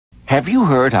Have you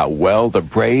heard how well the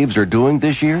Braves are doing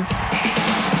this year? The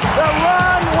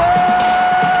run will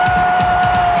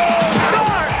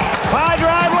start. High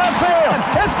drive left field.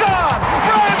 It's gone.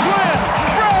 Braves win.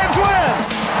 Braves win.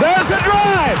 There's a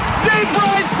drive. Deep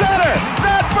right center.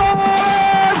 That ball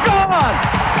is gone.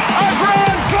 A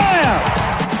grand slam.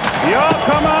 You all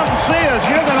come out and see us.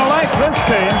 You're going to like this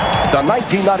team. The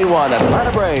 1991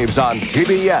 Atlanta Braves on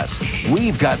TBS.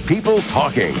 We've got people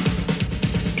talking.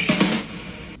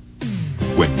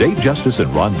 When Dave Justice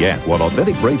and Ron Gant want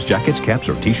authentic Braves jackets, caps,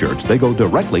 or T-shirts, they go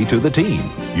directly to the team.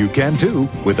 You can, too,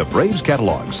 with the Braves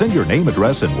catalog. Send your name,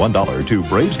 address, and $1 to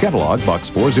Braves Catalog, Box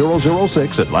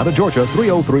 4006, Atlanta, Georgia,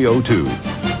 30302.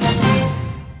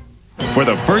 For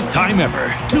the first time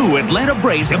ever, 2 Atlanta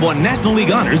Braves have won National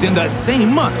League honors in the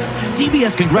same month.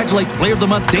 TBS congratulates Player of the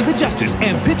Month David Justice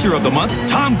and Pitcher of the Month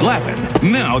Tom Glavine.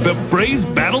 Now the Braves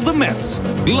battle the Mets.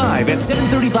 Live at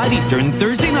 7:35 Eastern,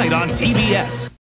 Thursday night on TBS.